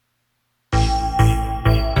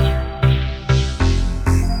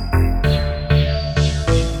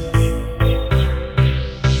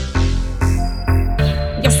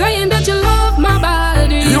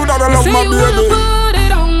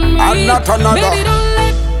not another. Baby, don't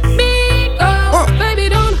let me go. Baby,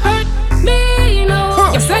 don't hurt me,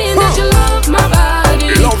 no. You're saying that you love my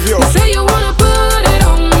body. Love you. You say you wanna put it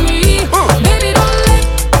on me. Baby, don't let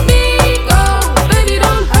me go. Baby,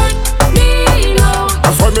 don't hurt me, no.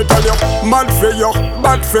 That's why me tell you, mad for you,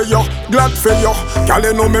 bad for you, glad for you. Girl,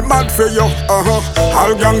 you know me mad for you.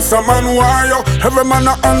 All gangsta man why you? Every man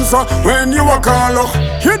a answer when you a call up.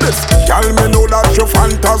 Hear this, girl, me know that you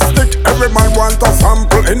fantastic. Every man want a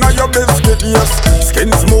sample in your biscuit, yes.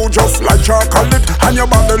 Skin smooth just like chocolate, and your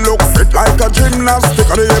body look fit like a gymnastic.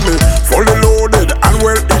 Can you hear me? Fully loaded and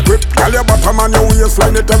well equipped. Girl, your bottom and your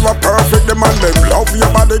waistline it ever perfect. The man them love your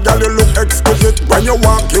body, girl, you look exquisite. When you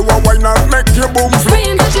walk, you a wine and make you boom flip.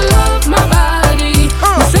 Saying that you love my body.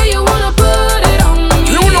 You say you wanna put it on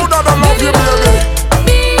me. You know that I love you,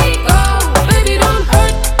 baby. Baby, don't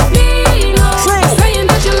hurt me, no. True. You're saying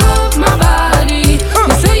that you love my body.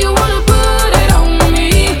 You say you wanna put it on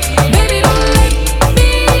me. Baby, don't let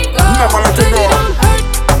me go. Never let it Baby, go. don't hurt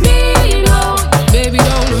me, no. Baby,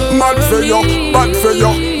 don't hurt Mad for you, me. bad for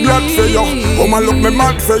you, glad for you. Woman look me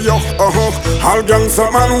mad for you. All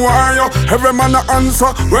gangsta man why you? Every man a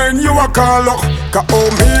answer when you a call up. Cause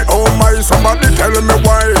oh my, somebody tell me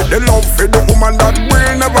why. The love for the woman that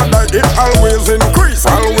will never die. It always increase,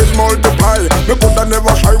 always multiply. Me coulda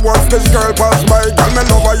never shy once this girl pass by. Girl, me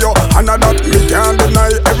love you, and that me can't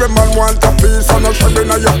deny. Every man want a piece and a shred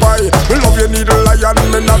in your pie. Me love you need a lion,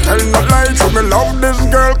 me not tell no lie. So me love this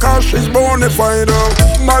girl cause she's bonafide.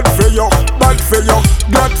 Mad for you, bad for you,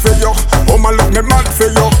 glad for you. Woman look me mad for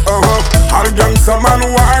you. All gangsta man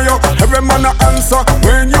why you? Every man a answer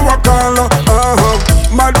when you a call.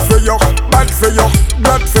 Mad for you, bad for you,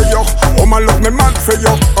 glad for you. Woman look me mad for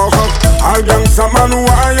you. All gangsta man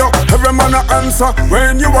why you? Every man a answer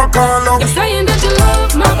when you a call. You're saying that you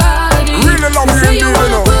love my body. Really love you you say indeed, you you wanna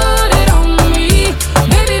know. put it on me.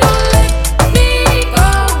 Baby, don't let me go.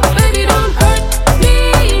 Baby, don't hurt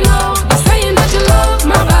me, no. You're saying that you love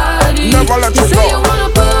my body. Never let you say go. you wanna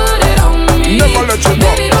put it on me. Never let you go.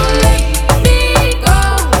 Baby, don't let me go.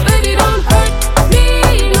 Baby, don't hurt me,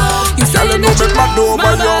 no. You Girl, you saying know that me you mad love over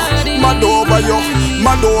my you, body. mad over you,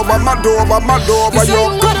 mad over, mad over, mad over you,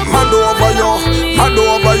 mad over you, mad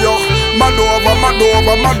over you, mad over, mad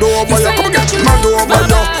over, mad over you. Come again, mad over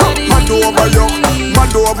you, mad over you,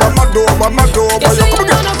 mad over, mad over, mad over you. Come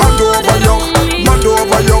again, mad over.